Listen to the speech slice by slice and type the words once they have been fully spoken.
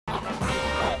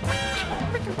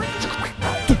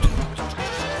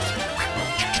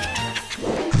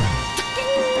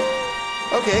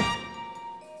Okay.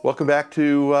 Welcome back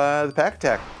to the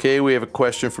Pach-Attack. Okay, we have a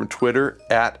question from Twitter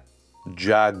at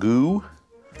Jagu.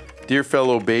 Dear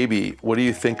fellow baby, what do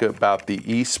you think about the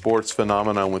esports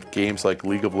phenomenon with games like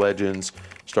League of Legends,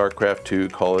 StarCraft 2,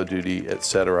 Call of Duty,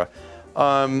 etc.?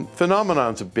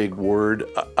 Phenomenon's a big word.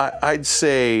 I'd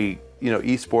say,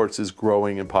 esports is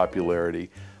growing in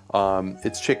popularity.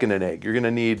 It's chicken and egg. You're going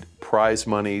to need prize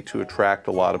money to attract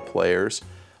a lot of players.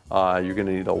 You're going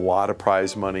to need a lot of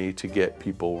prize money to get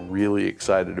people really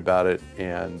excited about it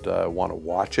and want to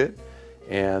watch it.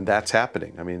 And that's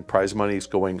happening. I mean, prize money is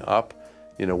going up.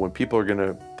 When people are going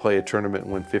to play a tournament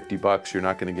and win 50 bucks, you're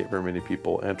not going to get very many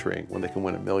people entering. When they can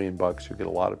win $1 million bucks, you get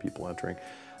a lot of people entering.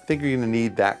 I think you're going to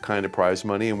need that kind of prize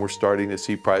money, and we're starting to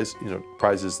see prizes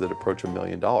that approach $1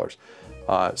 million.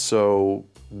 So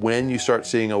when you start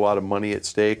seeing a lot of money at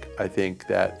stake, I think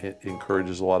that it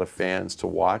encourages a lot of fans to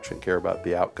watch and care about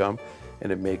the outcome,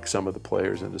 and it makes some of the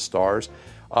players into stars.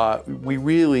 We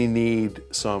really need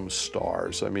some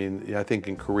stars. I mean, I think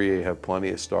in Korea you have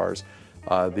plenty of stars.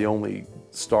 The only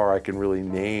star I can really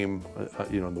name,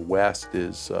 in the West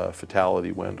is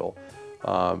Fatality Wendell.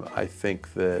 I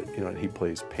think that, he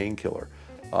plays Painkiller.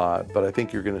 But I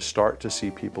think you're going to start to see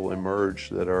people emerge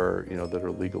that are, that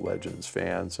are League of Legends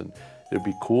fans, and it'd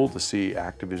be cool to see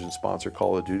Activision sponsor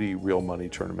Call of Duty real money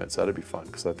tournaments. That'd be fun,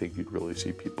 because I think you'd really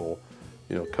see people,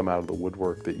 come out of the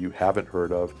woodwork that you haven't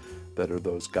heard of, that are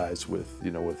those guys with,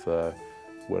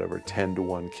 whatever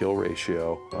 10-to-1 kill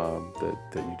ratio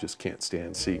that you just can't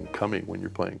stand seeing coming when you're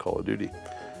playing Call of Duty.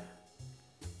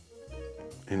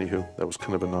 Anywho, that was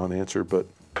kind of a non-answer, but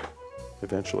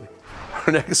eventually.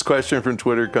 Our next question from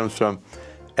Twitter comes from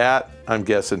I'm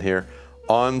guessing here,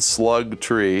 on Sluff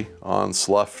Tree,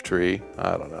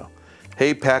 I don't know.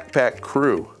 Hey, Pack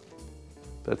crew.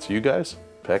 That's you guys?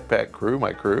 Pack crew,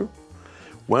 my crew?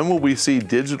 When will we see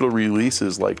digital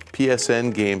releases like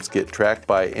PSN games get tracked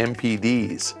by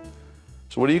NPDs?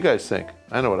 So what do you guys think?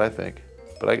 I know what I think,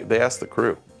 but they asked the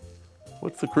crew.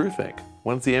 What's the crew think?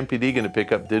 When's the NPD going to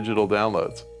pick up digital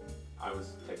downloads? I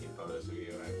was taking photos of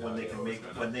you.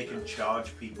 When they can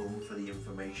charge people for the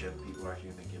information, people are actually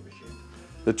going to give a shit.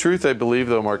 The truth, I believe,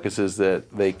 though, Marcus, is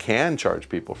that they can charge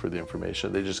people for the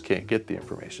information. They just can't get the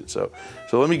information. So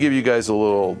let me give you guys a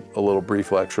little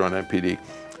brief lecture on NPD.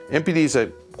 NPD is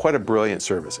quite a brilliant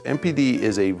service. NPD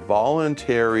is a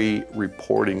voluntary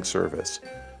reporting service.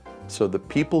 So the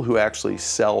people who actually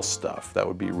sell stuff, that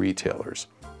would be retailers,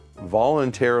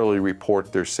 voluntarily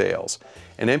report their sales.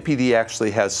 And NPD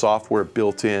actually has software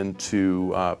built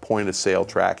into point of sale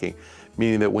tracking,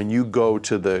 meaning that when you go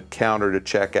to the counter to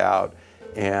check out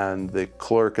and the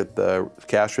clerk at the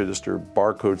cash register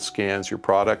barcode scans your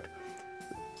product,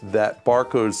 that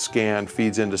barcode scan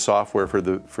feeds into software for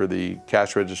the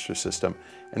cash register system,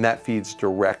 and that feeds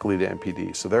directly to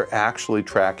NPD. So they're actually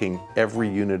tracking every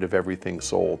unit of everything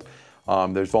sold.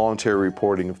 There's voluntary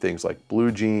reporting of things like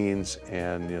blue jeans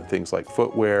and things like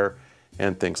footwear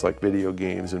and things like video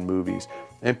games and movies.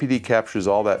 NPD captures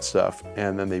all that stuff,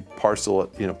 and then they parse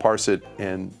it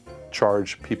and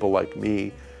charge people like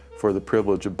me for the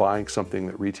privilege of buying something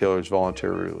that retailers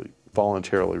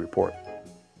voluntarily report.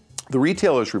 The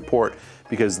retailers report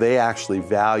because they actually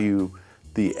value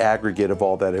the aggregate of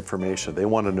all that information. They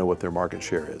want to know what their market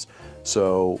share is.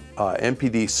 So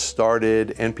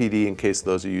NPD, in case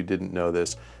those of you didn't know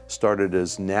this, started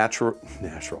as National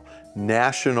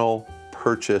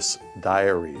Purchase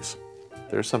Diaries.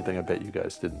 There's something I bet you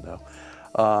guys didn't know.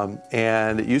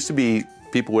 And it used to be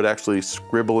people would actually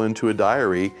scribble into a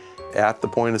diary at the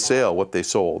point of sale what they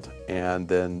sold, and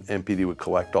then NPD would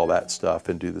collect all that stuff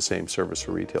and do the same service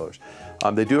for retailers.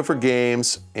 They do it for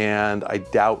games, and I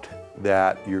doubt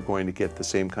that you're going to get the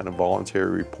same kind of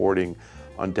voluntary reporting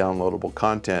on downloadable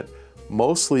content,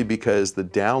 mostly because the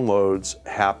downloads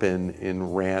happen in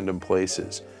random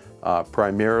places,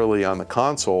 primarily on the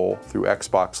console through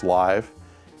Xbox Live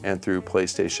and through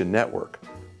PlayStation Network.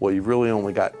 Well, you've really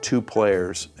only got 2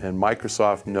 players, and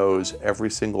Microsoft knows every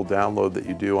single download that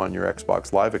you do on your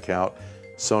Xbox Live account.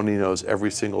 Sony knows every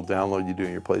single download you do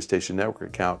on your PlayStation Network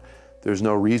account. There's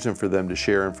no reason for them to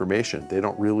share information. They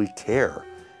don't really care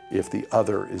if the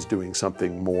other is doing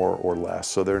something more or less,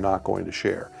 so they're not going to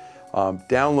share.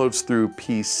 Downloads through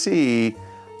PC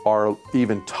are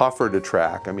even tougher to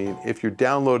track. I mean, if you're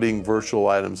downloading virtual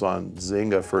items on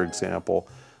Zynga, for example,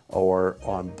 or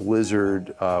on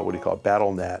Blizzard,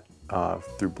 BattleNet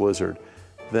through Blizzard,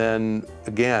 then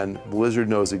again, Blizzard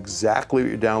knows exactly what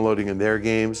you're downloading in their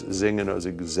games. Zynga knows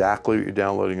exactly what you're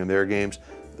downloading in their games.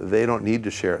 They don't need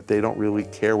to share it. They don't really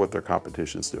care what their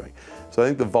competition's doing. So I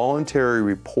think the voluntary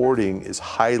reporting is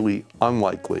highly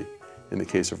unlikely in the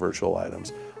case of virtual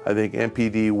items. I think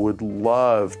NPD would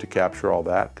love to capture all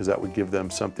that because that would give them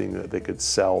something that they could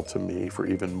sell to me for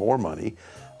even more money.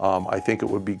 I think it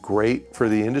would be great for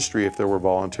the industry if there were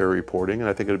voluntary reporting, and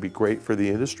I think it would be great for the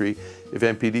industry if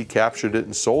NPD captured it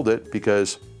and sold it,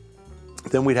 because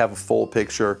then we'd have a full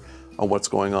picture on what's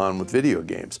going on with video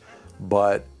games.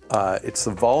 But it's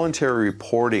the voluntary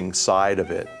reporting side of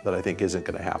it that I think isn't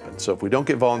going to happen. So if we don't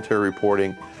get voluntary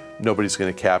reporting, nobody's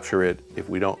going to capture it. If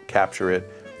we don't capture it,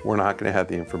 we're not going to have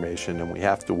the information, and we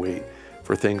have to wait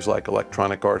for things like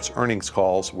Electronic Arts earnings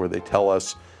calls where they tell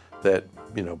us that,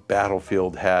 you know,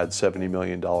 Battlefield had $70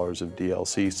 million of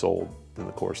DLC sold in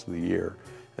the course of the year,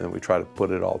 and then we try to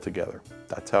put it all together.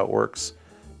 That's how it works.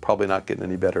 Probably not getting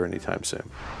any better anytime soon.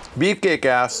 Beefcake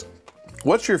asks,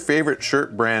 what's your favorite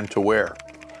shirt brand to wear?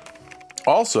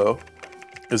 Also,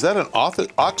 is that an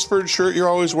Oxford shirt you're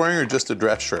always wearing or just a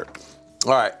dress shirt?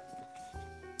 All right,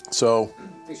 so.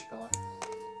 Fix your collar.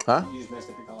 Huh? You just messed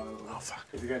up your collar. Oh, fuck.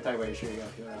 If you're going to talk about your shirt, you got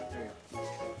to feel it. There you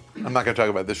go. I'm not going to talk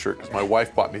about this shirt because my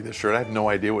wife bought me this shirt. I have no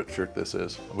idea what shirt this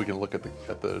is. We can look at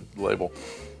the label.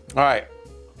 All right.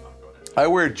 I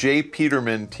wear J.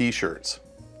 Peterman t-shirts.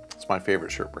 It's my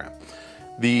favorite shirt brand.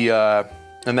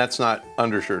 And that's not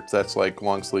undershirts. That's like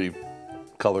long sleeve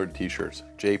colored t-shirts.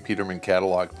 J. Peterman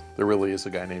catalog. There really is a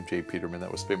guy named J. Peterman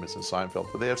that was famous in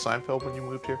Seinfeld. Did they have Seinfeld when you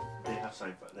moved here? They have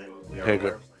Seinfeld. They are Okay, aware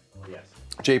good. of Seinfeld, yes.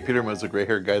 Jay Peterman was a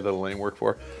gray-haired guy that Elaine worked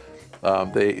for.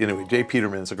 Anyway, Jay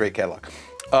Peterman is a great catalog.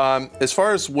 As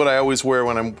far as what I always wear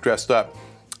when I'm dressed up,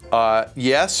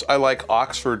 yes, I like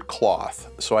Oxford cloth.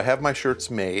 So I have my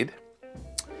shirts made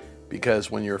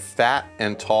because when you're fat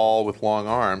and tall with long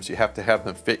arms, you have to have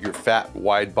them fit your fat,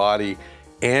 wide body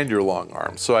and your long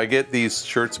arms. So I get these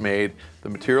shirts made. The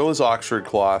material is Oxford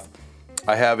cloth.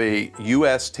 I have a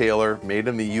US tailor made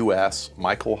in the US,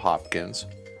 Michael Hopkins.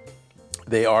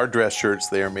 They are dress shirts.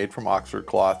 They are made from Oxford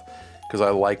cloth because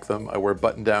I like them. I wear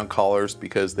button-down collars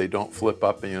because they don't flip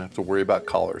up and you don't have to worry about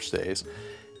collar stays.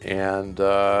 And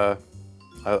I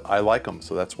like them,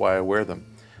 so that's why I wear them.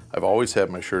 I've always had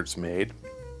my shirts made.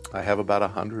 I have about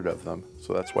 100 of them,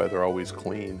 so that's why they're always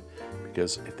clean.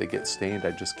 Because if they get stained,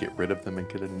 I just get rid of them and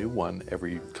get a new one.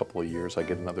 Every couple of years, I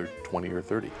get another 20 or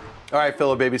 30. All right,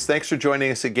 fellow babies, thanks for joining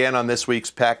us again on this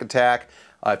week's Pach-Attack.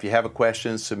 If you have a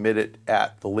question, submit it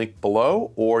at the link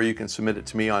below, or you can submit it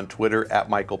to me on Twitter at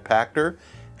Michael Pachter.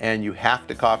 And you have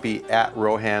to copy at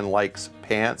Rohan Likes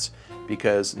Pants,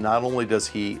 because not only does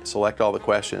he select all the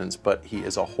questions, but he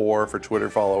is a whore for Twitter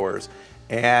followers,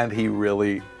 and he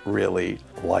really, really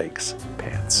likes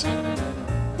pants.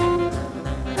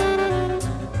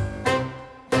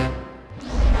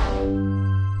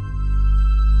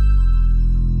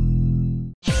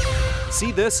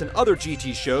 See this and other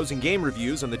GT shows and game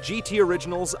reviews on the GT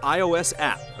Originals iOS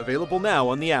app, available now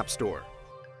on the App Store.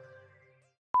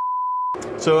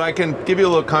 So I can give you a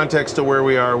little context to where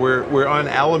we are. We're on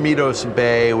Alamitos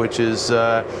Bay, which is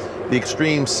the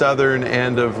extreme southern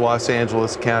end of Los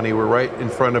Angeles County. We're right in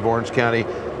front of Orange County,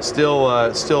 still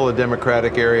a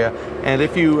Democratic area. And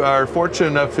if you are fortunate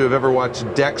enough to have ever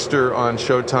watched Dexter on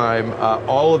Showtime,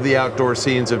 all of the outdoor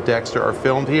scenes of Dexter are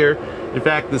filmed here. In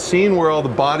fact, the scene where all the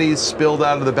bodies spilled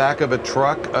out of the back of a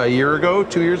truck a year ago,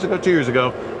 2 years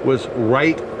ago, was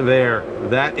right there.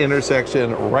 That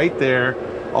intersection right there.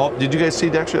 Did you guys see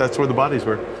Dexter? That's where the bodies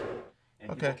were. And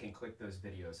people can click those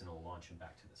videos and it'll launch them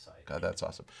back to the site. God, that's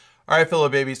awesome. All right, fellow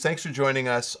babies, thanks for joining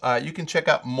us. You can check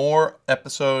out more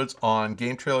episodes on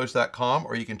GameTrailers.com,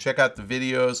 or you can check out the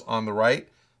videos on the right.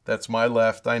 That's my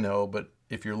left, I know, but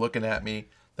if you're looking at me,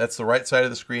 that's the right side of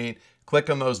the screen. Click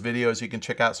on those videos. You can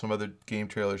check out some other Game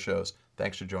Trailer shows.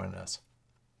 Thanks for joining us.